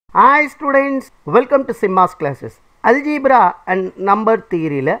Hi students, welcome to Simma's classes. Algebra and number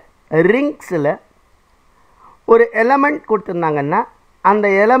theory la rings la ஒரு element கொடுத்திருந்தாங்கன்னா அந்த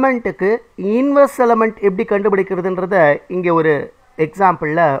elementக்கு inverse element எப்படி கண்டுபிடிக்கிறதுன்றத இங்க ஒரு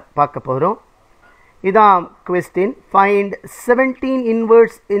எக்ஸாம்பிள்ல பார்க்க போறோம். இதான் question. Find 17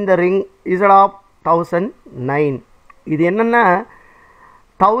 inverse in the ring Z of 1009. இது என்னன்னா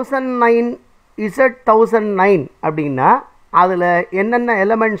 1009 Z 1009 அப்படின்னா அதில் என்னென்ன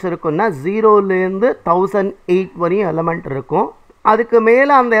எலமெண்ட்ஸ் இருக்குன்னா 0லேருந்து 1008 வரையும் எலமெண்ட் இருக்கும். அதுக்கு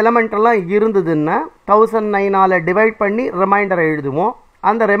மேலே அந்த எலமெண்ட்டெல்லாம் இருந்ததுன்னா 1009ஆல் டிவைட் பண்ணி ரிமைண்டரை எழுதுவோம்.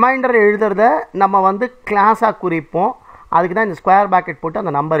 அந்த ரிமைண்டரை எழுதுறத நம்ம கிளாஸாக குறிப்போம். அதுக்கு தான் இந்த ஸ்கொயர் பேக்கெட் போட்டு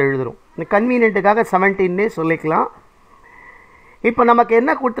அந்த நம்பர் எழுதுகிறோம். இந்த கன்வீனியன்ட்டுக்காக 17 சொல்லிக்கலாம். இப்போ நமக்கு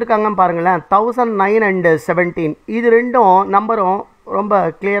என்ன கொடுத்துருக்காங்கன்னு பாருங்களேன், 1009 and 17 இது ரெண்டும் நம்பரும் ரொம்ப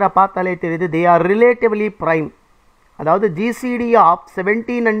கிளியராக பார்த்தாலே தெரியுது. They are relatively prime. அதாவது ஜிசிடி ஆஃப்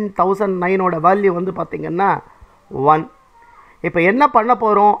 17 and 1009ஓட வேல்யூ பார்த்தீங்கன்னா 1. இப்போ என்ன பண்ண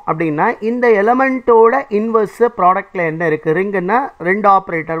போகிறோம் அப்படின்னா இந்த எலமெண்ட்டோட இன்வர்ஸ் ப்ராடக்டில் என்ன இருக்குது, ரிங்குன்னா ரெண்டு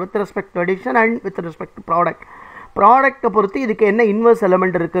operator with respect to addition and with respect to ப்ராடக்டை பொறுத்து இதுக்கு என்ன இன்வர்ஸ்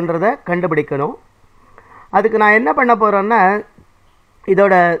எலமெண்ட் இருக்குன்றத கண்டுபிடிக்கணும். அதுக்கு நான் என்ன பண்ண போகிறேன்னா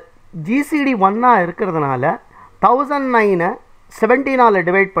இதோட ஜிசிடி 1ஆக இருக்கிறதுனால 1009 17ஆல்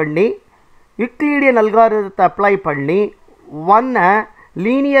டிவைட் பண்ணி Euclidean algorithm apply பண்ணி 1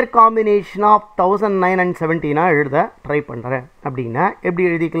 linear combination of 1009 and 17 எழுத ட்ரை பண்ணுறேன். அப்படின்னா எப்படி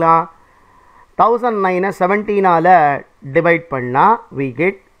எழுதிக்கலாம், 1009 17ஆல் டிவைட் பண்ணால் we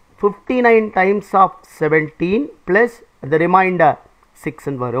get 59 times of 17 plus the remainder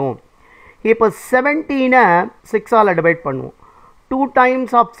 6 வரும். இப்போ 17 6ஆல் டிவைட் பண்ணுவோம். 2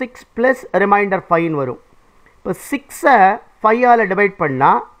 times of 6 plus remainder 5 வரும். இப்போ 6 5ஆல் டிவைட்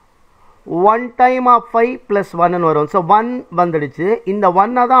பண்ணால் 1 time of 5 plus 1 வரும். ஸோ 1 வந்துடுச்சு. இந்த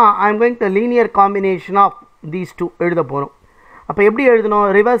 1 தான் I am going to linear combination of these two எழுத போகிறோம். அப்போ எப்படி எழுதணும்,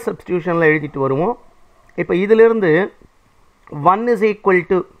 ரிவர்ஸ் சப்ஸ்டியூஷனில் எழுதிட்டு வருவோம். இப்போ இதிலிருந்து 1 is equal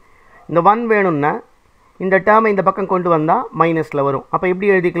to இந்த 1 வேணும்னா இந்த டேர்மை இந்த பக்கம் கொண்டு வந்தால் மைனஸில் வரும். அப்போ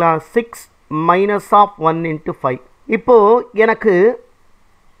எப்படி எழுதிக்கலாம், 6 minus of 1 into 5. இப்போது எனக்கு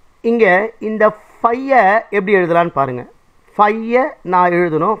இங்கே இந்த 5 எப்படி எழுதலான்னு பாருங்கள். 5 நான்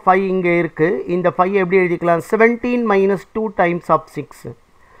எழுதணும். 5 இங்கே இருக்குது. இந்த 5 எப்படி எழுதிக்கலாம், 17 minus 2 times of 6.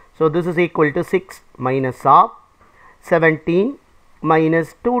 So this is equal to 6 minus of 17 minus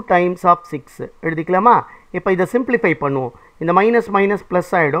 2 times of 6 எழுதிக்கலாமா. இப்போ இதை சிம்பிளிஃபை பண்ணுவோம். இந்த மைனஸ் மைனஸ்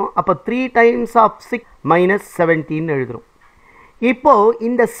ப்ளஸ் ஆகிடும். அப்போ 3 times of 6 minus 17 எழுதுகிறோம். இப்போது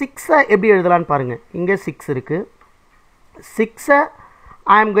இந்த 6 எப்படி எழுதலான்னு பாருங்கள். இங்கே 6 இருக்குது. 6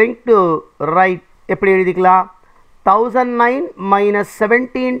 I am going to write எப்படி எழுதிக்கலாம், 1009 minus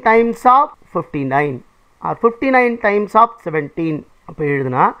 17 times of 59 or 59 times of 17. அப்போ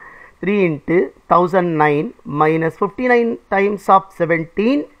எழுதுனா 3 into 1009 minus 59 times of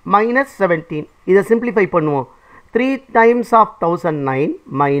 17 minus 17. இதை சிம்பிளிஃபை பண்ணுவோம். 3 times of 1009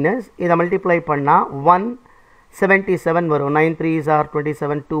 minus இதை மல்டிப்ளை பண்ணால் 177 வரும். 9 3s are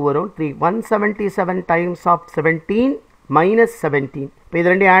 27, 2 வரும். 3 177 times of 17 minus 17. இப்போ இது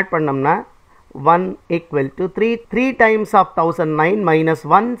ரெண்டையும் ஆட் பண்ணோம்னா 1 equal to 3 times of 1009 minus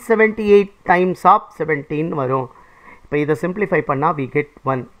 178 times of 17 வரும். இப்போ இதை சிம்பிளிஃபை பண்ணால் we get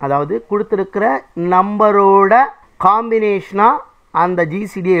 1. அதாவது கொடுத்துருக்கிற நம்பரோட காம்பினேஷனாக அந்த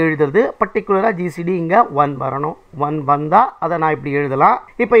ஜிசிடியை எழுதுறது. பர்டிகுலராக ஜிசிடி இங்கே 1 வரணும். 1 வந்தால் அதை நான் இப்படி எழுதலாம்.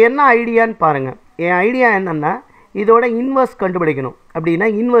 இப்போ என்ன ஐடியான்னு பாருங்கள். என் ஐடியா என்னென்னா இதோட இன்வர்ஸ் கண்டுபிடிக்கணும். அப்படின்னா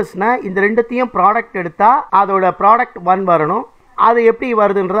இன்வர்ஸ்னால் இந்த ரெண்டுத்தையும் ப்ராடக்ட் எடுத்தால் அதோட ப்ராடக்ட் 1 வரணும். அது எப்படி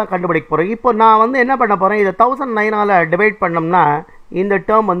வருதுன்றதான் கண்டுபிடிக்க போகிறோம். இப்போ நான் என்ன பண்ண போகிறேன், இதை 1009ஆல் டிவைட் பண்ணோம்னா இந்த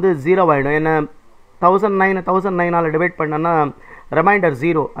டேர்ம் 0 ஆகிடும். ஏன்னா 1009ஆல் டிவைட் பண்ணோன்னா ரிமைண்டர்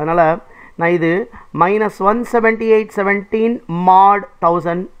 0. அதனால் நான் இது minus 178 17 mod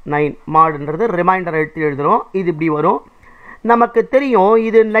 1009 மாடுன்றது ரிமைண்டர் எடுத்து எழுதுகிறோம். இது இப்படி வரும். நமக்கு தெரியும்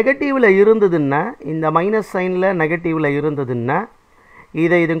இது நெகட்டிவில் இருந்ததுன்னா, இந்த மைனஸ் சைனில் நெகட்டிவில் இருந்ததுன்னா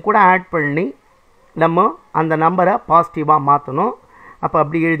இது கூட ஆட் பண்ணி நம்ம அந்த நம்பரை பாசிட்டிவாக மாற்றணும். அப்போ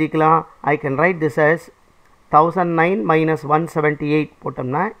அப்படி எழுதிக்கலாம். I can write this as 1009 minus 178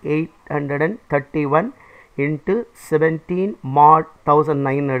 போட்டோம்னா 831 into 17 mod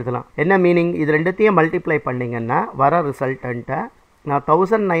 1009 எழுதலாம். என்ன மீனிங், இது ரெண்டுத்தையும் மல்டிப்ளை பண்ணிங்கன்னா வர ரிசல்ட்டன்ட்டை நான்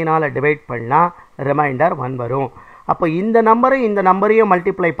 1009ஆல் டிவைட் பண்ணால் ரிமைண்டர் 1 வரும். அப்போ இந்த நம்பரையும்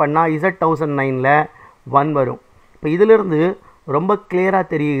மல்டிப்ளை பண்ணால் Z 1009ல் 1 வரும். இப்போ இதிலிருந்து ரொம்ப கிளியராக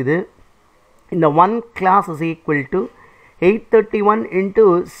தெரியுது இந்த 1 class is equal to 831 into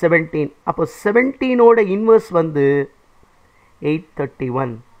 17. அப்போ 17ஓட இன்வர்ஸ்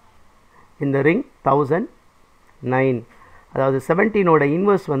 831 in the ring 1009. அதாவது 17ஓட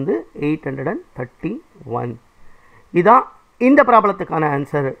இன்வர்ஸ் வந்து 831. இதான் இந்த ப்ராப்ளத்துக்கான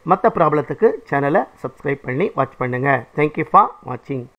ஆன்சர். மற்ற ப்ராப்ளத்துக்கு சேனலை சப்ஸ்கிரைப் பண்ணி வாட்ச் பண்ணுங்கள். தேங்க்யூ ஃபார் வாட்சிங்.